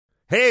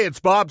Hey, it's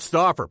Bob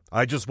Stauffer.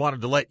 I just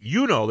wanted to let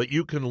you know that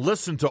you can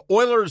listen to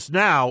Oilers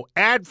Now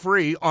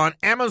ad-free on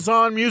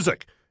Amazon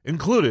Music,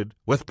 included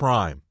with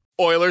Prime.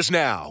 Oilers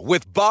Now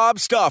with Bob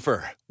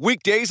Stauffer.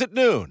 Weekdays at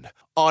noon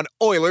on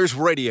Oilers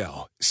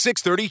Radio,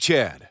 630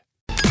 CHED.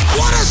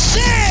 What a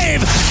save!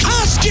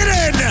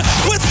 Koskinen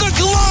with the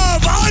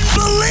glove!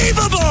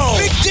 Unbelievable!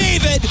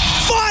 McDavid,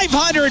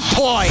 500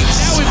 points!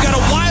 Now we've got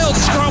a wild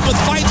scrum with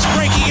fights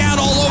breaking out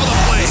all over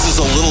the place. This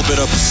is a little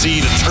bit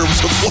obscene in terms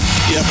of what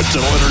the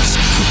Edmonton Oilers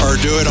are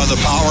doing on the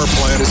power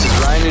play. This is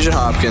Ryan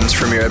Nugent-Hopkins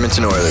from your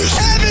Edmonton Oilers.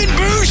 Evan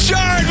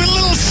Bouchard with a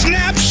little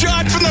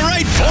snapshot from the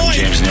right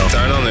point. James Neal.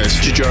 Down on this.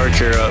 Jujhar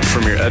Khaira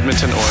from your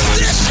Edmonton Oilers.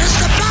 This is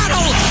the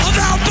Battle of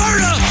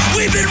Alberta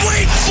we've been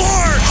waiting for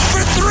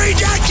 3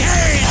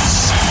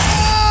 decades.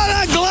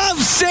 Oh, the glove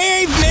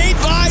save made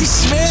by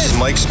Smith.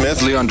 Mike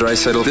Smith. Leon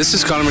Draisaitl. This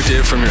is Connor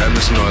McDavid from your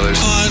Edmonton Oilers.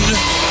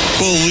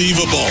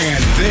 Unbelievable.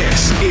 And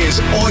this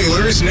is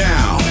Oilers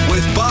Now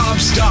with Bob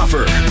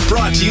Stauffer.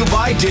 Brought to you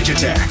by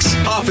Digitex.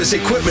 Office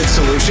Equipment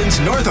Solutions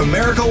North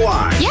America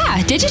wide.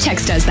 Yeah,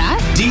 Digitex does that.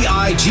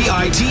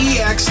 Digitex.ca.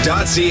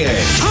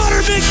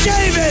 Connor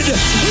McDavid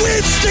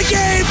wins the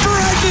game for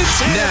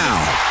Edmonton.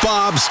 Now,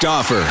 Bob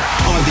Stauffer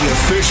on the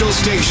official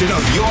station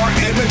of your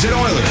Edmonton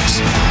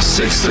Oilers.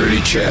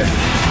 630 CHED.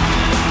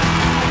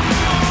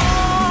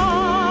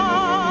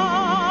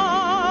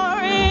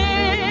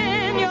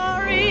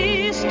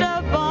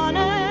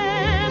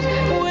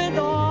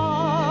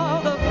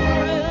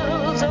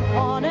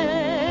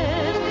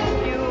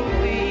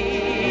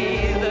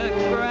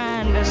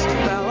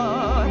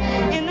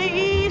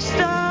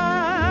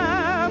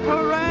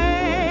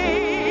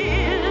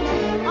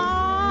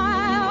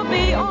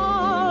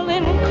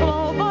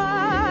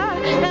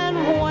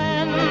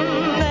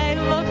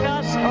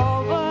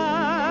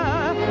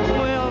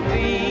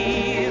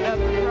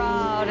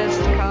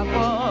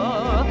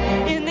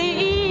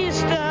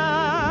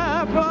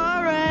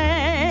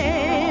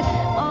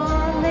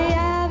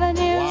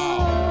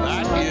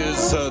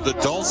 The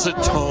dulcet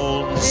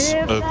tones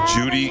of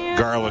Judy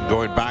Garland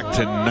going back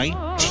to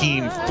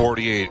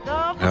 1948.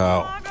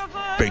 Oh,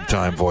 big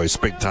time voice,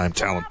 big time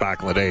talent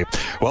back in the day.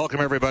 Welcome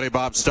everybody.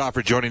 Bob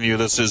Stauffer joining you.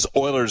 This is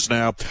Oilers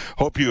Now.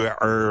 Hope you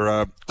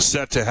are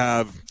set to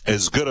have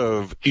as good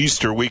of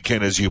Easter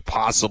weekend as you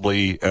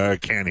possibly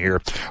can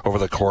here over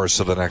the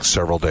course of the next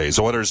several days.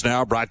 Oilers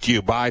Now brought to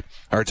you by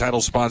our title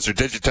sponsor,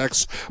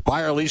 Digitex.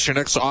 Buy or lease your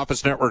next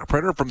office network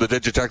printer from the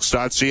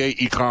Digitex.ca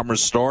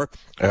e-commerce store,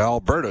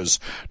 Alberta's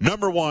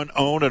 #1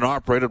 owned and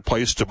operated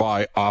place to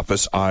buy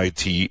office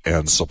IT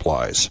and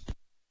supplies.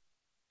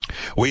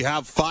 We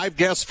have 5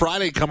 Guests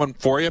Friday coming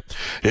for you.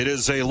 It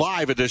is a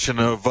live edition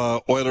of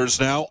Oilers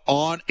Now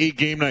on a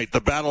game night.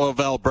 The Battle of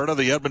Alberta,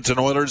 the Edmonton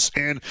Oilers,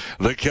 and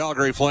the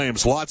Calgary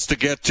Flames. Lots to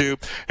get to,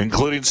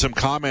 including some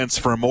comments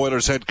from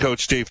Oilers head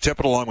coach Dave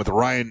Tippett along with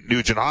Ryan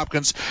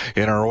Nugent-Hopkins.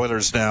 In our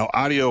Oilers Now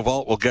audio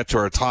vault, we'll get to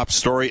our top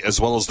story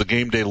as well as the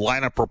game day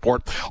lineup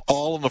report,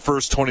 all in the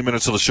first 20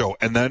 minutes of the show.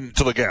 And then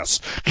to the guests.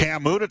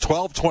 Cam Moon at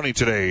 12:20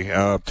 today.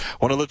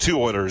 One of the 2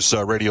 Oilers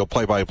radio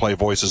play-by-play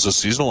voices this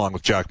season, along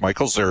with Jack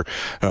Michaels. They're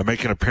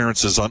making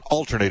appearances on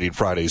alternating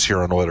Fridays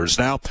here on Oilers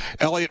Now.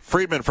 Elliot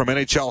Friedman from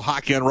NHL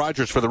Hockey on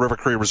Rogers for the River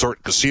Cree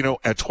Resort Casino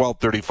at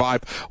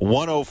 12:35.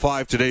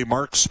 1:05 today.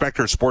 Mark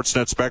Spector,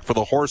 Sportsnet Spec for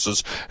the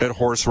Horses at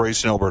Horse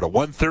Racing Alberta.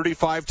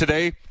 1:35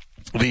 today.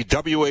 The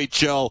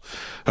WHL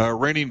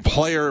reigning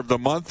player of the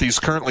month. He's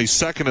currently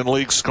second in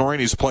league scoring.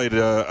 He's played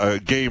a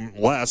game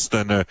less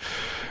than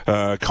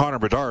Connor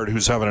Bedard,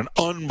 who's having an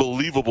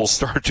unbelievable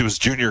start to his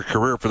junior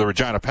career for the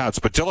Regina Pats.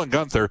 But Dylan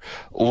Guenther,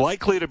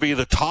 likely to be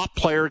the top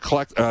player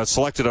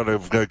selected out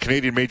of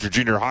Canadian Major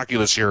Junior Hockey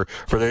this year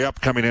for the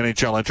upcoming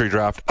NHL entry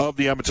draft of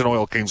the Edmonton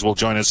Oil Kings, will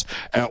join us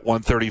at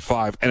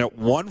 1:35. And at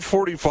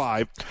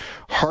 1:45,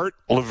 Hart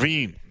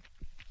Levine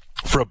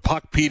from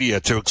Puckpedia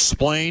to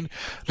explain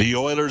the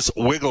Oilers'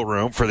 wiggle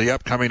room for the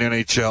upcoming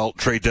NHL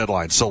trade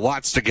deadline. So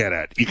lots to get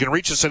at. You can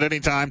reach us at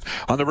any time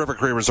on the River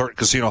Cree Resort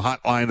Casino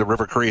hotline. The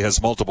River Cree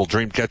has multiple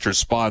Dreamcatcher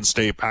spa and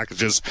stay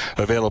packages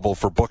available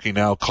for booking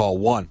now. Call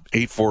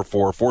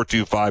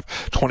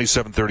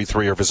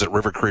 1-844-425-2733 or visit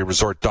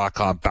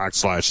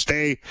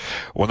rivercreeresort.com/stay.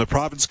 When the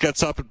province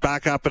gets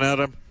back up and at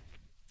 'em,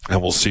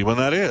 and we'll see when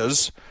that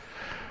is,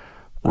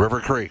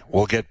 River Cree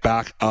will get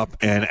back up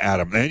and at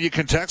them. And you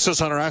can text us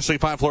on our Ashley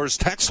Fine Floors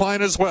text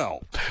line as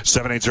well.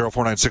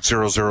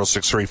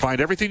 780-496-0063. Find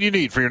everything you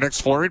need for your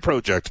next flooring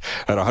project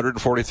at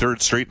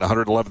 143rd Street and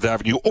 111th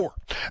Avenue or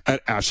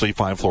at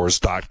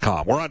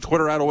ashleyfinefloors.com. We're on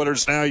Twitter at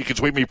Oilers Now. You can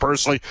tweet me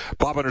personally,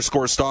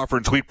 Bob_Stauffer,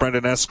 and tweet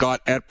Brendan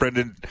Escott at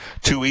Brendan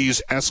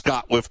 2E's,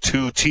 Escott with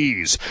 2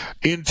 T's.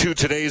 Into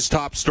today's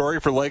top story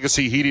for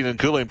Legacy Heating and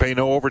Cooling. Pay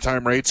no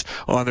overtime rates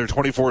on their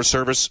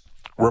 24/7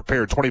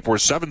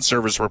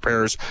 service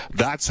repairs.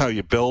 That's how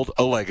you build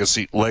a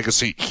legacy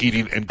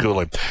heating and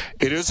cooling.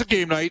 It is a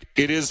game night.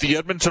 It is the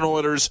Edmonton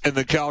Oilers and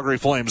the Calgary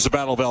Flames, the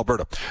Battle of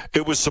Alberta.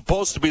 It was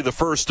supposed to be the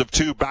first of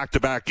 2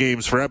 back-to-back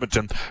games for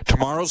Edmonton.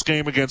 Tomorrow's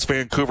game against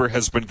Vancouver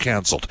has been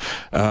canceled.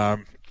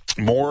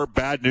 More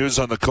bad news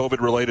on the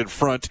COVID-related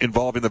front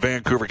involving the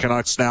Vancouver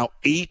Canucks. Now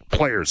 8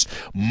 players,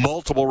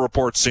 multiple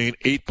reports saying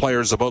 8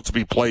 players about to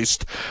be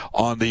placed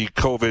on the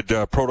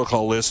COVID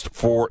protocol list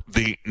for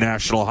the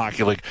National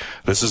Hockey League.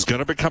 This is going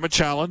to become a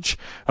challenge.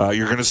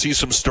 You're going to see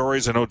some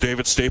stories. I know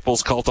David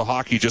Staples' Cult of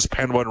Hockey just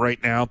penned one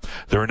right now.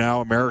 There are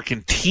now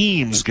American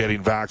teams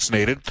getting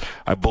vaccinated.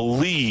 I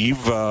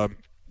believe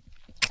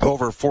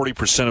over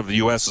 40% of the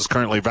U.S. is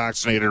currently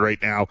vaccinated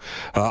right now.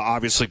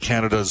 Obviously,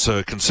 Canada's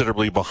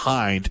considerably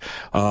behind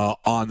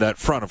on that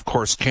front. Of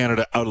course,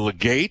 Canada out of the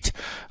gate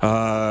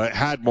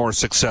had more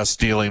success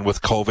dealing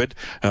with COVID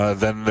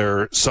than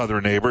their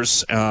southern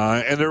neighbors.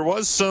 And there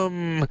was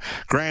some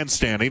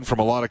grandstanding from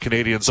a lot of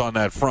Canadians on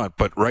that front.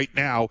 But right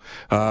now,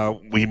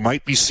 we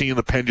might be seeing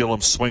the pendulum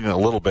swing a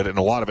little bit, and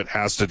a lot of it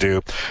has to do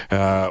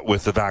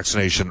with the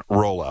vaccination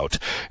rollout.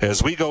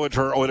 As we go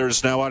into our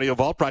Oilers Now Audio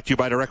Vault, brought to you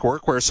by Direct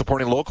Workwear,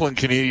 supporting local and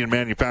Canadian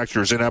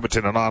manufacturers in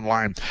Edmonton and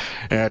online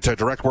at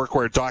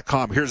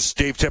directworkwear.com. Here's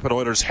Dave Tippett,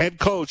 Oilers head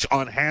coach,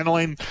 on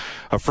handling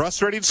a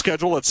frustrating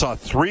schedule that saw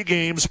 3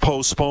 games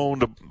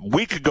postponed a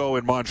week ago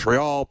in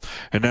Montreal,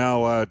 and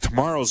now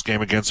tomorrow's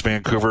game against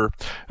Vancouver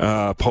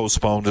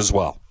postponed as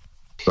well.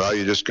 Well,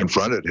 you just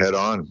confront it head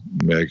on.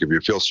 Like, if you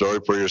feel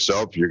sorry for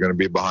yourself, you're going to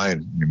be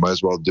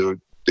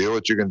deal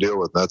what you can deal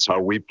with. That's how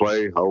we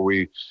play, how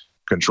we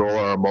control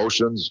our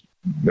emotions,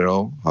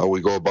 how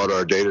we go about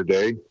our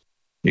day-to-day.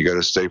 You got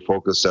to stay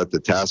focused at the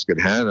task at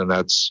hand, and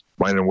that's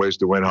finding ways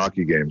to win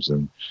hockey games.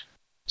 And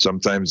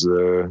sometimes,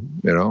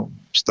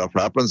 stuff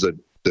happens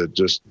that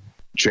just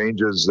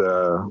changes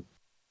the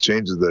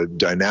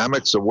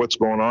dynamics of what's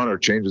going on, or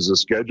changes the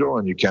schedule,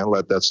 and you can't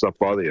let that stuff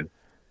bother you.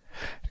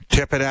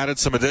 Tippett added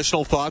some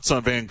additional thoughts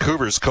on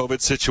Vancouver's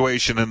COVID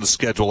situation and the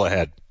schedule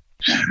ahead.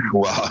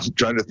 Well, I'm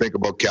trying to think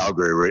about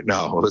Calgary right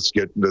now. Let's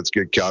get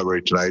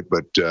Calgary tonight,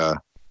 but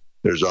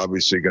there's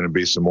obviously going to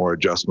be some more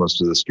adjustments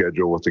to the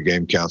schedule with the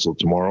game canceled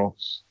tomorrow.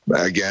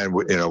 Again,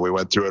 we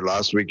went through it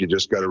last week. You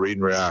just got to read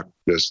and react.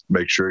 Just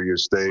make sure you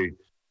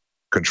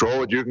control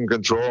what you can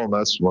control, and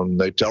that's when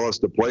they tell us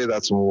to play,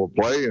 that's when we'll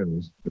play.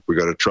 And if we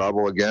got to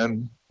travel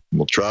again,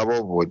 we'll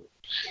travel.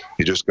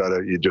 You just got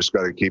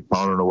to keep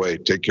pounding away.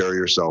 Take care of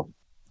yourself.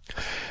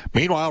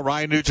 Meanwhile,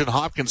 Ryan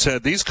Nugent-Hopkins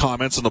had these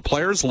comments on the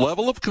players'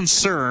 level of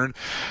concern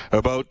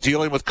about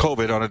dealing with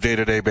COVID on a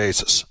day-to-day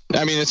basis.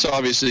 I mean, it's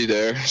obviously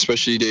there,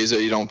 especially days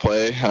that you don't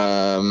play.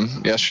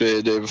 Yesterday,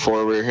 the day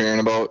before, we were hearing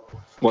about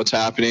what's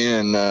happening,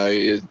 and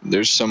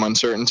there's some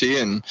uncertainty,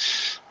 and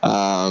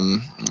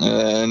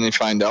you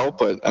find out.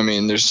 But I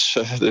mean,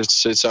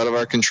 it's out of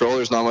our control.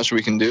 There's not much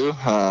we can do.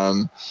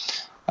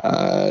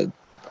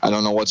 I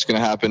don't know what's going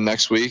to happen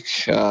next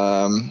week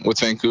with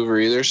Vancouver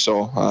either,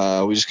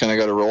 so we just kind of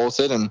got to roll with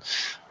it. And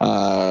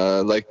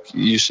like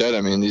you said, I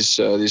mean,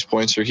 these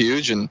points are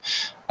huge, and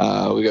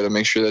we got to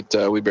make sure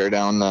that we bear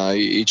down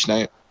each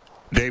night.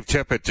 Dave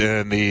Tippett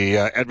and the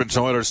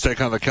Edmonton Oilers take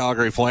on the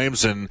Calgary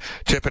Flames, and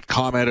Tippett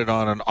commented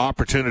on an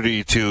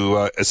opportunity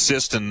to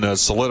assist in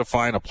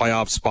solidifying a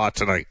playoff spot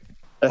tonight.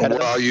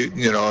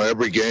 Well,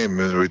 every game,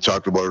 we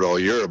talked about it all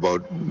year,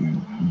 about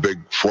big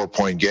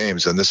 4-point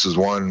games, and this is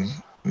one.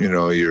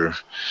 The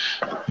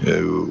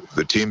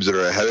teams that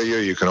are ahead of you,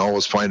 you can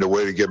always find a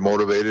way to get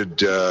motivated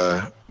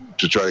to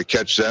try to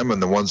catch them,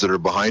 and the ones that are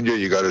behind you,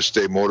 you got to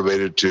stay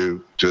motivated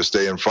to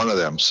stay in front of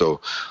them. So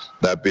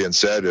that being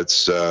said,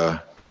 it's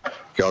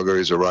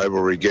Calgary's a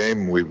rivalry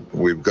game.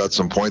 We've got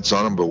some points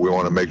on them, but we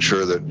want to make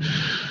sure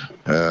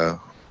that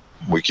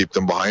we keep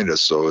them behind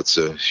us. So it's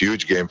a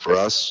huge game for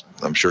us.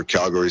 I'm sure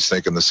Calgary's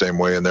thinking the same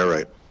way, and they're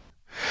right.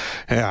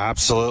 Yeah,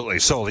 absolutely.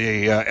 So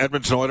the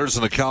Edmonton Oilers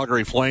and the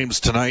Calgary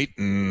Flames tonight,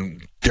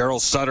 and Daryl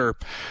Sutter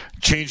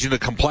changing the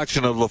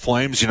complexion of the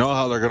Flames. You know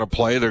how they're going to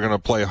play. They're going to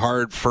play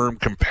hard, firm,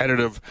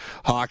 competitive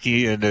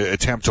hockey and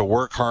attempt to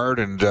work hard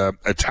and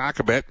attack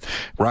a bit.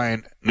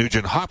 Ryan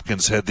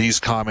Nugent-Hopkins had these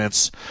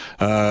comments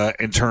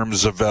in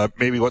terms of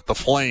maybe what the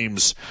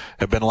Flames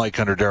have been like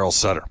under Daryl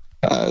Sutter.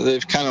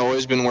 They've kind of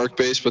always been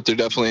work-based, but they're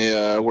definitely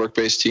a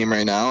work-based team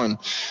right now, and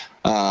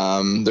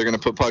they're going to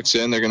put pucks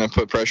in. They're going to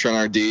put pressure on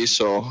our D,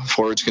 so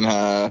forwards can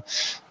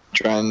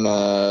try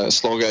and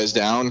slow guys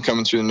down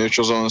coming through the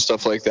neutral zone and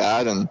stuff like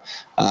that. And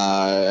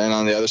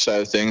on the other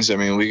side of things, I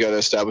mean, we got to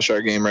establish our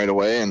game right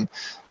away, and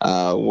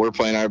we're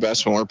playing our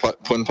best when we're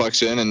putting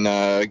pucks in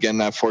and getting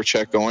that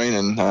forecheck going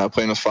and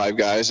playing with 5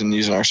 guys and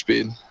using our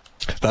speed.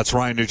 That's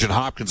Ryan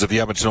Nugent-Hopkins of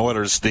the Edmonton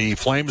Oilers. The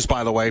Flames,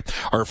 by the way,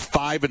 are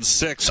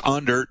 5-6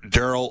 under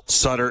Daryl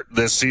Sutter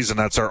this season.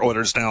 That's our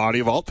Oilers Now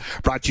Audio Vault,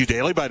 brought to you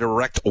daily by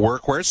Direct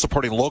Workwear,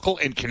 supporting local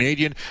and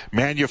Canadian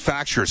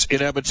manufacturers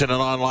in Edmonton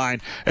and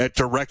online at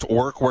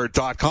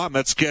directworkwear.com.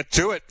 Let's get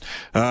to it.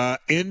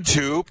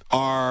 Into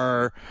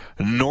our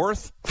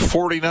North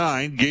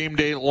 49 game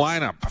day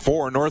lineup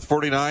for North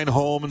 49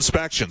 home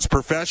inspections.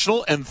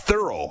 Professional and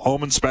thorough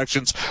home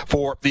inspections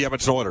for the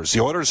Edmonton Oilers.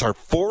 The Oilers are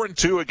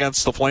 4-2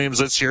 against the Flames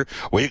this year.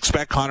 We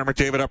expect Connor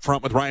McDavid up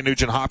front with Ryan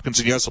Nugent-Hopkins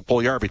and Jesse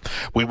Puljujarvi.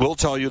 We will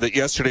tell you that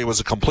yesterday was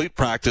a complete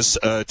practice.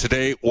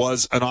 Today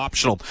was an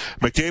optional.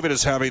 McDavid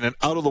is having an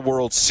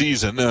out-of-the-world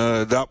season.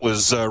 That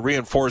was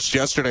reinforced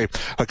yesterday.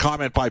 A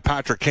comment by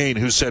Patrick Kane,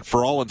 who said,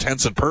 for all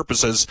intents and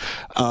purposes,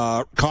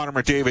 Connor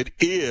McDavid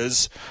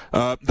is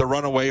the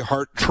runaway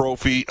Hart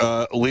Trophy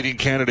leading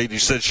candidate. He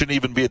said it shouldn't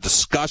even be a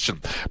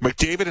discussion.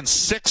 McDavid in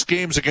 6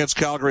 games against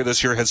Calgary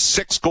this year has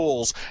 6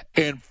 goals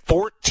and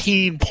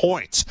 14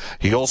 points.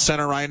 He'll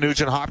center Ryan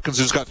Nugent-Hopkins,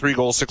 who's got 3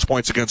 goals, 6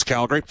 points against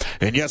Calgary,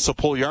 and Jesse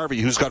Puljujarvi,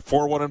 who's got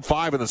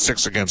 4-1-5 in the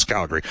 6 against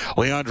Calgary.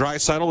 Leon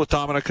Draisaitl with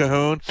Dominic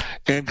Cahoon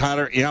and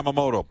Kailer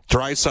Yamamoto.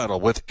 Draisaitl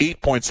with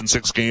 8 points in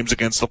 6 games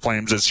against the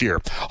Flames this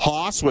year.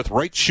 Haas with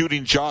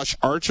right-shooting Josh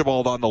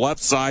Archibald on the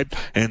left side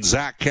and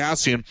Zach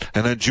Kassian,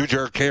 and then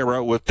Jujhar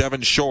Khaira with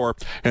Devon Shore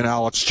and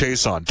Alex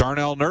Chason.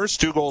 Darnell Nurse,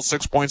 2 goals,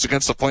 6 points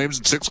against the Flames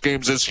in 6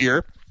 games this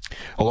year,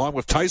 along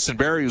with Tyson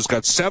Barrie, who's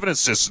got 7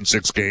 assists in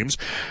 6 games.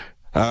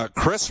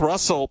 Chris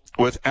Russell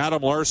with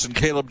Adam Larson.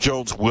 Caleb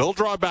Jones will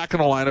draw back in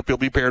the lineup. He'll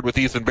be paired with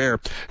Ethan Bear.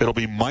 It'll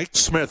be Mike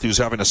Smith, who's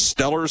having a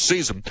stellar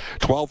season.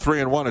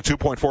 12-3-1, a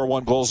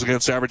 2.41 goals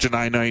against average, and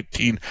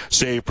 .919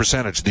 save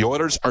percentage. The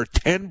Oilers are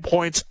 10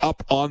 points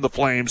up on the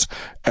Flames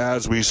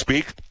as we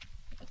speak.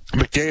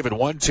 McDavid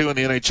 1-2 in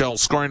the NHL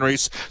scoring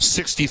race,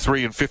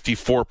 63 and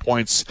 54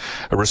 points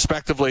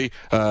respectively.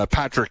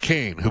 Patrick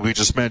Kane, who we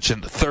just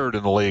mentioned, 3rd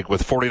in the league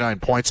with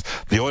 49 points.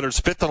 The Oilers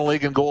 5th in the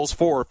league in goals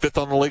for,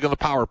 5th on the league on the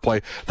power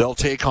play. They'll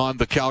take on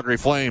the Calgary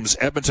Flames.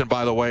 Edmonton,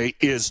 by the way,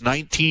 is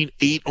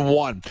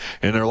 19-8-1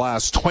 in their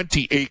last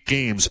 28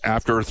 games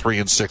after a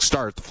 3-6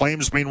 start. The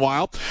Flames,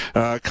 meanwhile,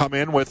 come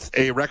in with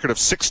a record of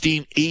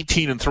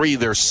 16-18-3.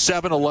 They're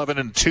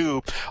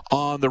 7-11-2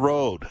 on the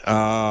road.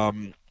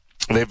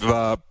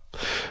 They've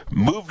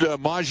moved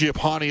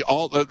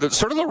Mangiapane.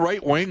 Sort of the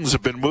right wings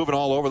have been moving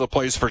all over the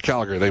place for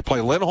Calgary. They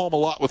play Lindholm a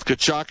lot with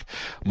Tkachuk,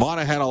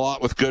 Monahan a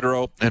lot with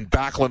Goodrow, and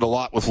Backlund a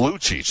lot with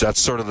Lucic. That's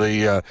sort of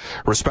the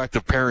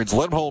respective pairings.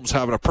 Lindholm's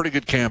having a pretty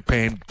good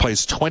campaign,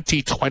 plays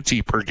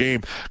 20-20 per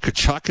game.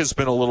 Tkachuk has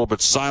been a little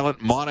bit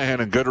silent. Monahan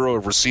and Goodrow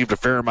have received a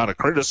fair amount of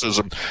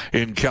criticism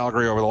in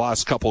Calgary over the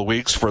last couple of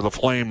weeks for the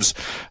Flames'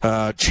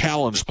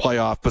 challenged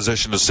playoff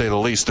position, to say the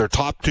least. Their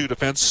top 2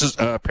 defense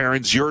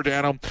pairings,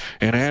 Giordano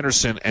and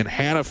Anderson, and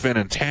Hanifin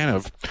and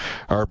Tanev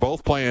are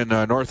both playing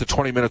north of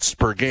 20 minutes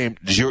per game.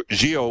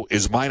 Gio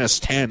is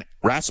 -10.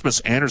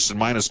 Rasmus Anderson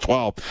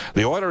 -12.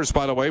 The Oilers,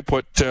 by the way,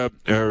 put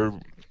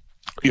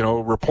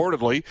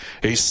reportedly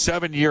a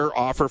 7-year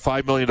offer,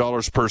 $5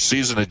 million per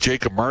season, at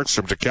Jacob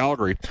Markstrom to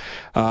Calgary.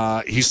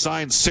 He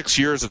signed 6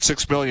 years at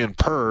 $6 million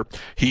per.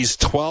 He's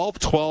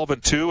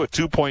 12-12-2, a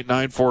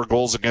 2.94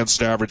 goals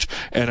against average,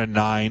 and a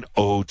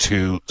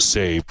 .902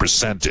 save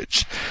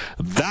percentage.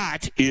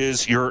 That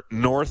is your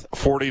North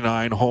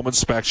 49 Home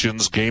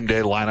Inspections game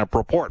day lineup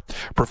report.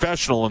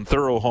 Professional and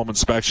thorough home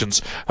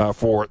inspections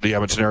for the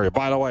Edmonton area.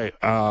 By the way,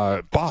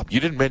 Bob, you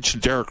didn't mention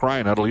Derek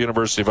Ryan out of the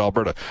University of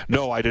Alberta.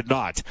 No, I did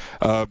not.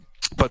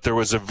 But there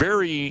was a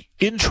very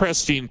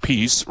interesting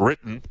piece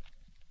written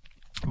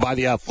by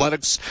the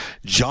Athletics'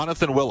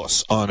 Jonathan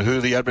Willis on who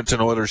the Edmonton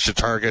Oilers should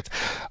target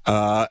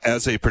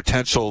as a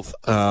potential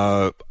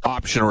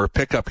option or a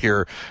pickup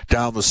here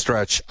down the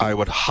stretch. I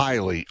would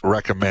highly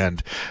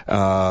recommend,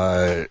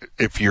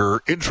 if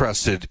you're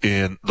interested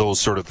in those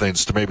sort of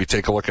things, to maybe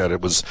take a look at it.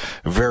 It was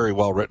very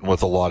well written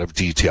with a lot of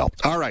detail.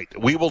 All right,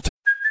 we will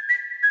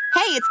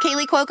Hey, it's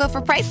Kaylee Cuoco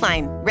for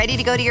Priceline. Ready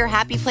to go to your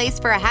happy place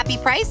for a happy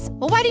price?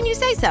 Well, why didn't you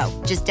say so?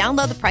 Just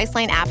download the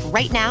Priceline app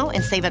right now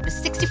and save up to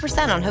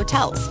 60% on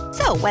hotels.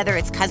 So whether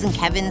it's Cousin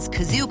Kevin's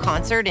Kazoo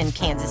Concert in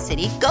Kansas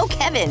City, go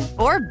Kevin,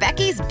 or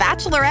Becky's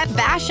Bachelorette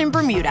Bash in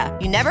Bermuda,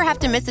 you never have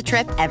to miss a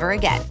trip ever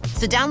again.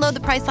 So download the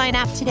Priceline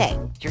app today.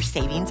 Your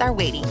savings are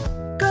waiting.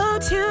 Go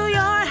to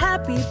your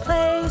happy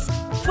place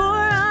for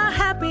a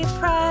happy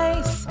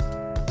price.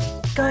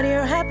 Go to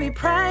your happy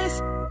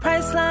price,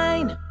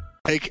 Priceline.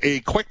 Take a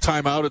quick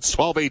timeout. It's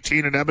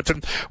 12:18 in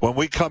Edmonton. When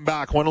we come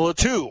back, one of the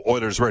 2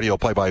 Oilers radio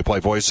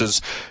play-by-play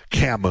voices,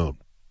 Cam Moon.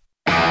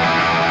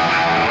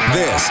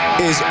 This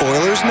is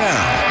Oilers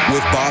Now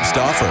with Bob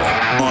Stauffer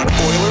on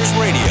Oilers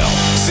Radio,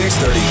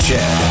 630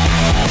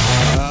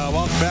 CHED.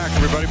 Welcome back,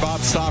 everybody.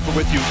 Bob Stauffer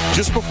with you.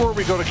 Just before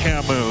we go to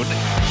Cam Moon,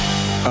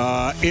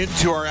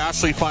 into our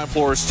Ashley Fine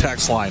Floors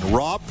text line.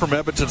 Rob from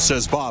Edmonton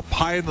says, Bob,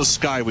 pie in the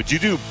sky, would you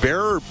do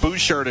Bear,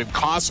 Bouchard, and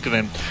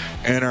Koskinen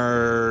and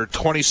our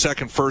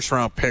 22nd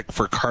first-round pick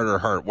for Carter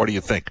Hart? What do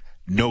you think?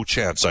 No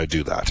chance I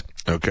do that.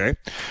 Okay?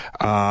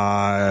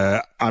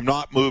 I'm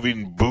not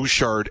moving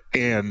Bouchard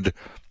and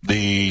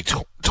the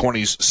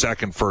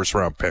 22nd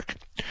first-round pick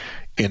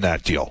in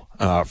that deal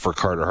for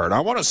Carter Hart. I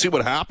want to see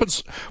what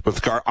happens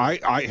with Carter.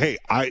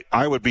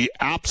 I would be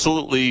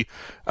absolutely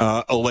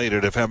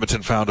elated if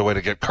Edmonton found a way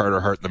to get Carter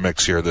Hart in the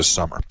mix here this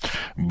summer.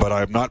 But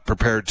I'm not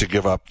prepared to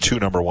give up 2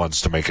 number ones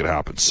to make it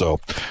happen.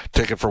 So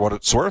take it for what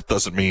it's worth.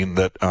 Doesn't mean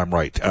that I'm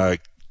right.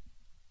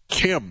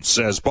 Kim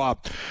says,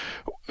 Bob,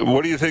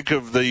 what do you think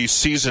of the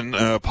season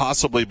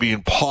possibly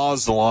being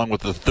paused along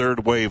with the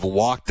third wave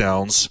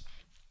lockdowns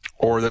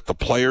or that the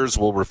players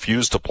will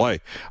refuse to play.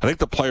 I think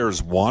the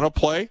players want to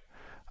play.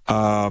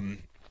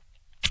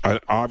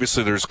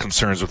 Obviously, there's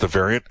concerns with the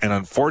variant, and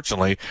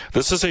unfortunately,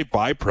 this is a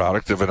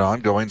byproduct of an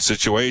ongoing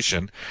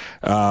situation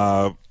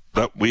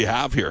that we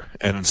have here.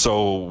 And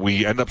so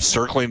we end up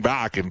circling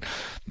back, and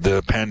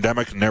the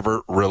pandemic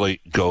never really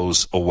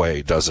goes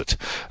away, does it?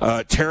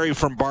 Terry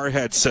from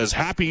Barhead says,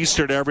 Happy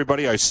Easter to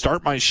everybody. I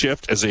start my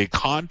shift as a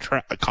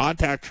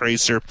contact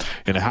tracer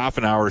in a half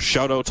an hour.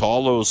 Shout out to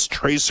all those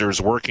tracers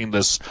working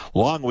this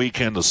long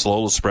weekend to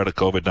slow the spread of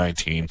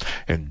COVID-19,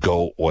 and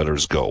go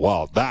Oilers go.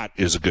 Well, that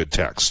is a good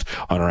text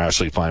on our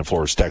Ashley Fine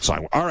Floors text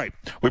line. All right,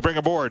 we bring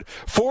aboard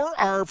for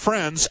our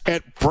friends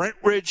at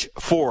Brentridge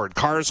Ford.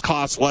 Cars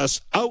cost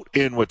less out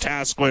in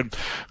Wetaskiwin.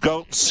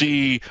 Go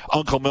see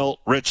Uncle Milt,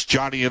 Rich,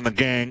 Johnny, and the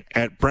gang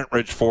at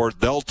Brentridge Ford.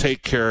 They'll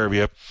take care of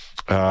you.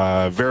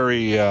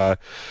 Very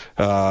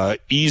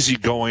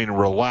easygoing,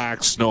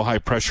 relaxed, no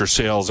high-pressure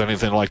sales,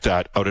 anything like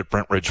that out at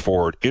Brentridge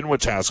Ford in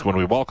Wetaskiwin.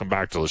 We welcome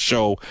back to the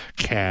show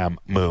Cam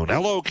Moon.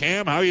 Hello,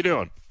 Cam. How you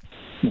doing?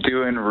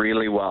 Doing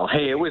really well.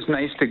 Hey, it was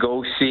nice to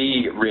go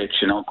see Rich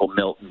and Uncle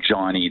Milt and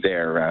Johnny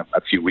there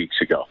a few weeks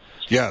ago.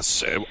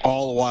 Yes,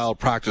 all the while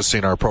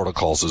practicing our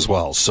protocols as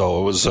well.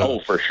 So it was.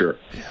 For sure.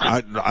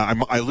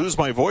 I lose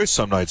my voice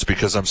some nights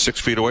because I'm 6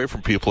 feet away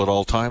from people at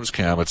all times,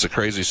 Cam. It's a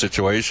crazy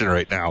situation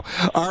right now.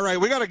 All right,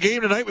 we got a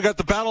game tonight. We got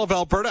the Battle of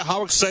Alberta.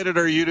 How excited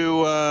are you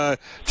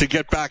to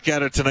get back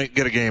at it tonight and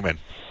get a game in?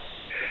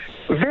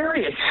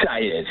 Very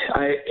excited.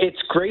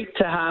 It's great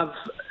to have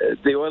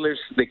the Oilers.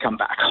 They come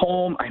back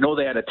home. I know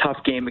they had a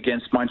tough game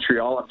against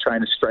Montreal. I'm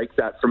trying to strike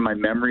that from my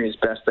memory as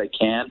best I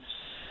can.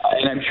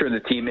 And I'm sure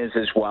the team is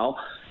as well.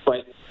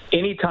 But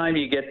anytime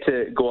you get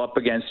to go up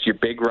against your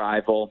big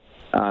rival,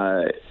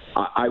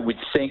 I would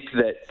think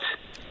that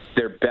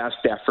their best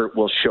effort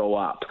will show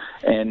up.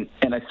 And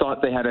I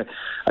thought they had a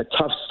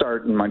tough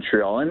start in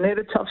Montreal, and they had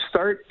a tough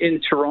start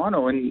in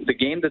Toronto in the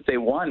game that they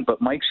won,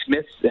 but Mike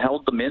Smith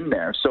held them in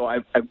there. So I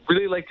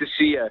really like to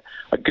see a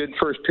good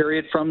first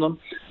period from them.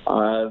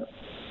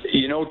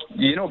 You know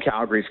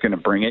Calgary's going to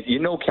bring it. You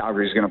know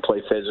Calgary's going to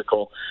play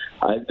physical.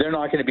 They're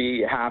not going to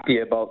be happy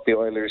about the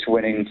Oilers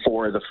winning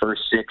 4 of the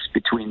first 6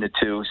 between the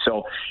two.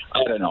 So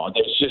I don't know.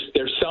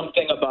 There's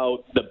something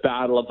about the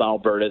Battle of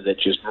Alberta that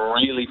just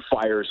really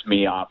fires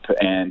me up,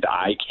 and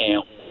I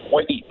can't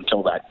wait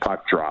until that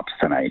puck drops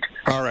tonight.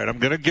 All right, I'm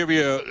going to give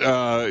you,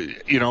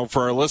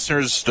 for our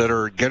listeners that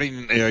are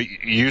getting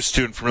used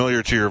to and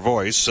familiar to your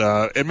voice,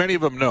 and many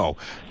of them know,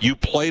 you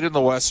played in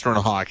the Western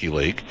Hockey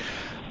League.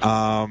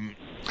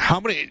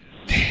 How many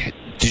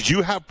did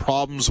you have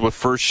problems with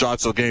first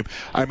shots of the game?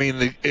 I mean,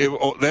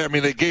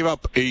 they gave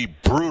up a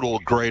brutal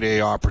grade A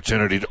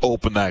opportunity to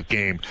open that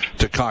game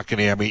to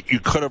Kotkaniemi.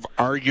 You could have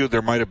argued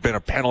there might have been a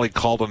penalty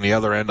called on the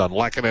other end on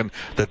Lehkonen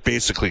that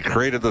basically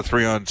created the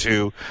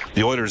 3-on-2.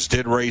 The Oilers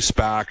did race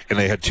back, and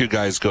they had 2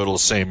 guys go to the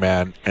same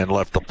man and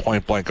left the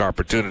point-blank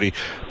opportunity.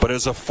 But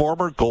as a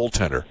former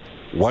goaltender,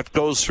 what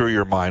goes through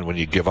your mind when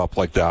you give up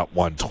like that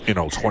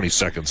 20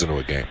 seconds into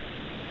a game?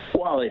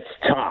 Well, it's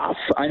tough.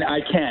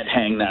 I can't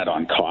hang that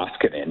on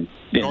Koskinen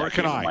in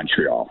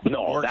Montreal.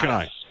 No,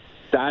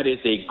 that is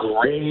a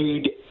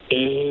grade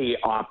A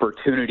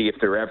opportunity if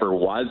there ever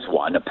was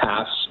one, a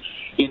pass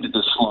into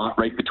the slot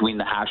right between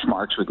the hash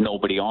marks with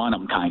nobody on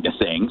them kind of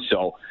thing.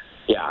 So,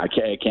 yeah, I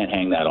can't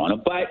hang that on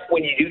him. But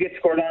when you do get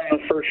scored on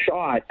the first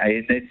shot,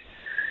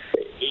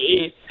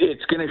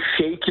 it's going to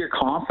shake your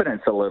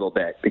confidence a little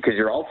bit because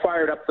you're all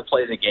fired up to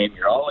play the game.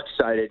 You're all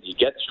excited. You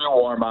get through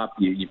warm-up.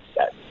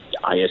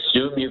 I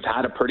assume you've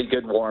had a pretty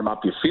good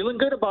warm-up. You're feeling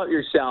good about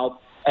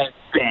yourself, and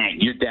bang,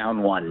 you're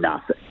down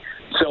 1-0.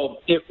 So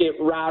it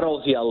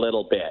rattles you a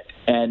little bit.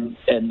 And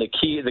the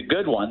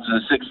good ones, the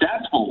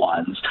successful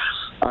ones,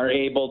 are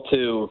able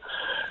to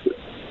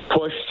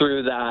push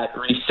through that,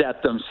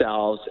 reset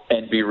themselves,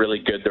 and be really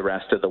good the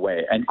rest of the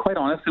way. And quite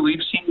honestly,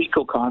 we've seen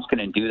Mikko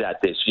Koskinen do that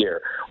this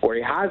year, where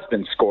he has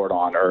been scored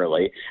on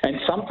early,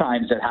 and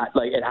sometimes it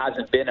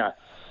hasn't been a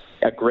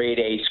grade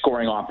A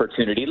scoring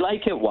opportunity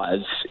like it was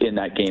in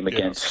that game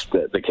against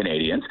the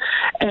Canadiens.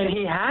 And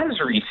he has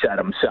reset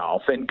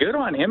himself, and good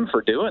on him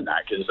for doing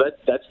that, because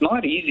that's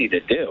not easy to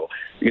do.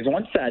 Because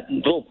once that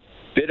little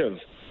bit of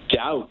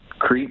doubt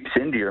creeps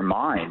into your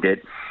mind,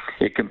 it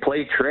can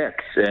play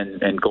tricks,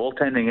 and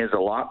goaltending is a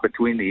lot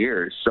between the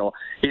ears. So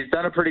he's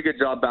done a pretty good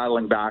job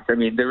battling back. I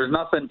mean, there was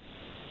nothing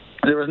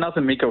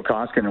Mikko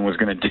Koskinen was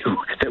going to do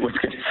that was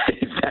going to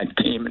save that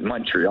game in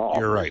Montreal.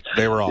 You're right.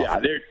 They were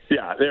off.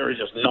 There was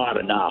just not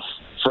enough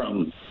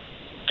from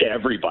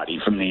everybody,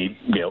 from the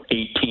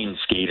 18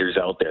 skaters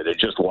out there. That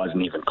just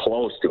wasn't even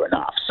close to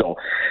enough. So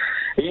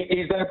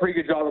he's done a pretty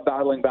good job of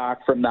battling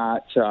back from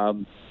that.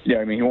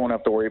 He won't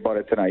have to worry about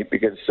it tonight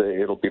because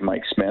it'll be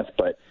Mike Smith.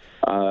 But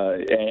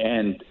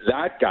and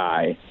that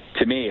guy,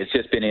 to me, has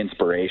just been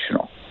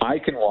inspirational. I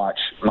can watch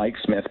Mike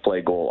Smith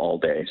play goal all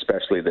day,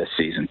 especially this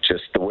season.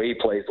 Just the way he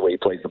plays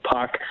the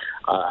puck,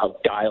 how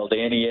dialed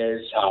in he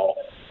is, how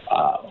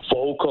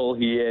vocal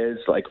he is,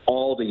 like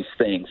all these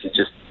things.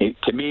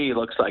 To me, he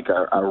looks like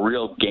a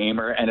real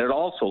gamer, and it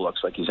also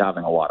looks like he's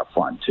having a lot of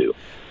fun, too.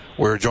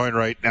 We're joined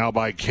right now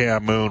by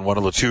Cam Moon, one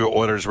of the two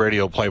Oilers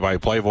radio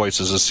play-by-play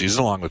voices this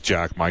season, along with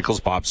Jack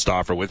Michaels. Bob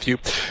Stauffer with you.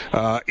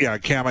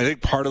 Cam, I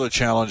think part of the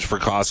challenge for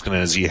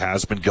Koskinen is he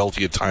has been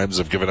guilty at times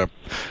of giving up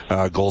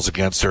goals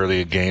against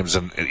early in games.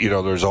 And,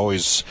 there's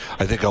always,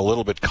 I think, a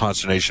little bit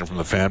consternation from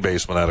the fan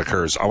base when that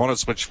occurs. I want to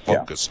switch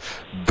focus.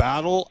 Yeah.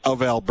 Battle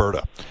of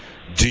Alberta.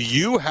 Do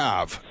you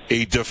have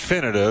a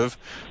definitive,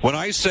 when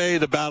I say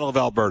the Battle of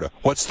Alberta,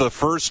 what's the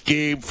first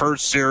game,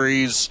 first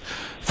series,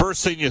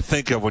 first thing you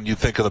think of when you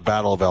think of the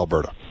Battle of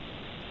Alberta?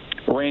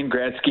 Wayne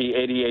Gretzky,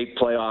 88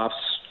 playoffs,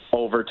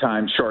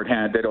 overtime,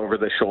 shorthanded over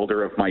the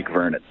shoulder of Mike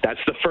Vernon.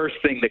 That's the first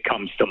thing that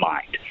comes to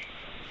mind.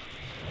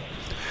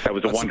 That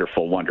was a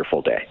wonderful,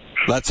 wonderful day.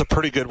 That's a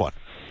pretty good one.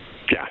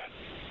 Yeah.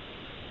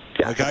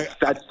 Yeah,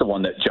 that's the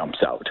one that jumps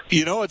out.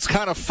 It's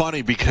kind of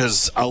funny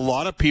because a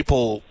lot of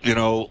people,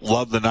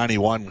 love the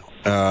 91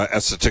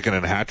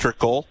 Estetikinen hat-trick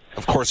goal.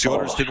 Of course, the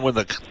Oilers didn't win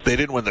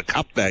the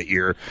cup that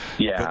year.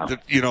 Yeah.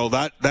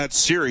 But, that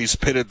series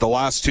pitted the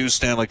last two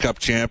Stanley Cup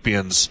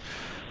champions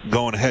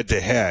going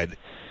head-to-head,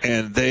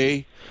 and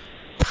they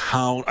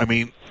pound. I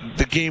mean,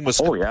 the game was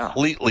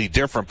completely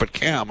different. But,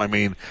 Cam,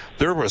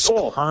 there was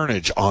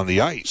carnage on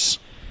the ice.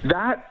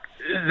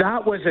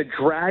 That was a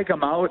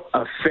drag-em-out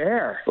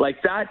affair.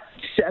 Like, that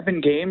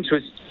 7 games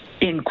was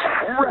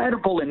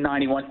incredible in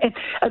 91. And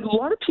a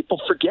lot of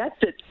people forget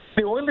that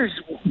the Oilers'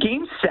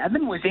 Game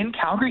 7 was in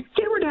Calgary.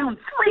 They were down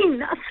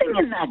 3-0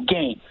 in that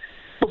game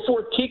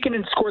before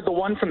Tikkanen scored the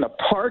one from the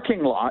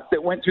parking lot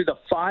that went through the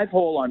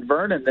 5-hole on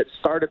Vernon that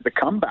started the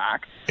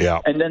comeback. Yeah.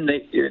 And then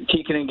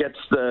Tikkanen gets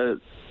the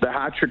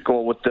hat-trick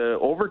goal with the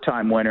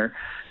overtime winner.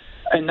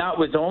 And that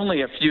was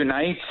only a few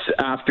nights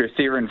after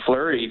Theoren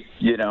Fleury,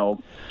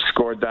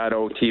 scored that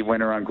OT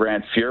winner on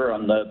Grant Fuhr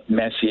on the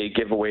Messier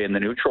giveaway in the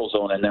neutral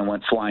zone and then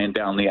went flying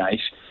down the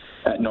ice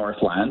at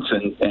Northlands.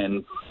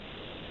 And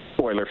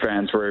Oiler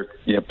fans were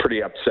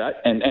pretty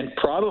upset and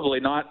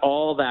probably not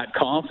all that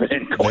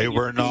confident. They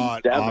were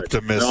not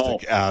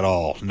optimistic at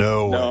all.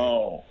 No way.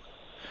 No.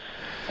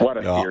 What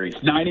a series.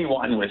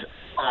 91 was...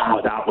 Oh,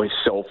 that was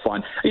so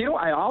fun.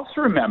 I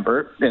also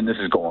remember, and this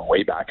is going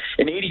way back,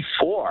 in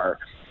 84...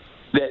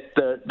 that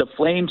the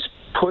Flames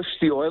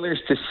pushed the Oilers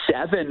to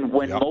 7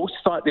 when most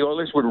thought the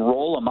Oilers would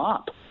roll them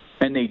up,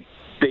 and they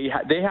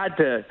had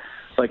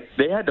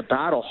to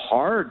battle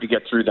hard to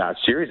get through that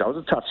series. That was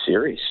a tough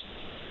series.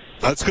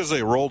 That's because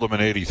they rolled them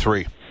in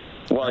 83.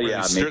 Well,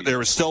 they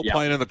were still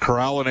playing in the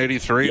Corral in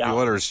 83. The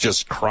Oilers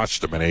just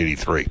crushed them in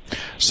 83.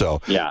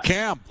 So,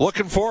 Cam,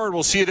 looking forward.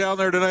 We'll see you down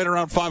there tonight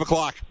around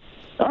 5:00.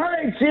 All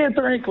right, see you at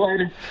the rink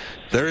later.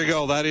 There you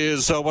go. That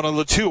is one of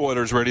the two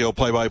Oilers radio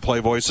play-by-play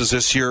voices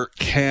this year,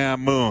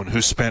 Cam Moon,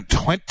 who spent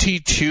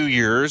 22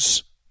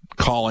 years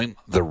calling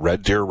the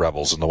Red Deer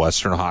Rebels in the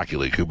Western Hockey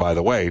League, who, by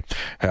the way,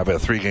 have a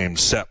 3-game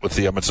set with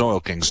the Edmonton Oil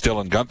Kings.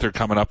 Dylan Gunther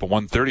coming up at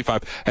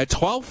 1:35. At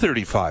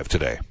 12:35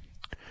 today,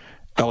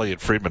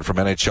 Elliot Friedman from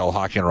NHL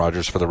Hockey and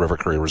Rogers for the River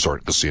Cree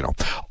Resort and Casino.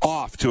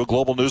 Off to a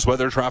global news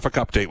weather traffic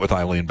update with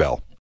Eileen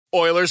Bell.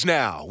 Oilers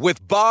Now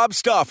with Bob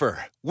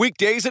Stauffer.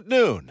 Weekdays at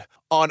noon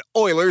on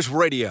Oilers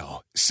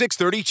Radio,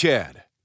 630 CHED.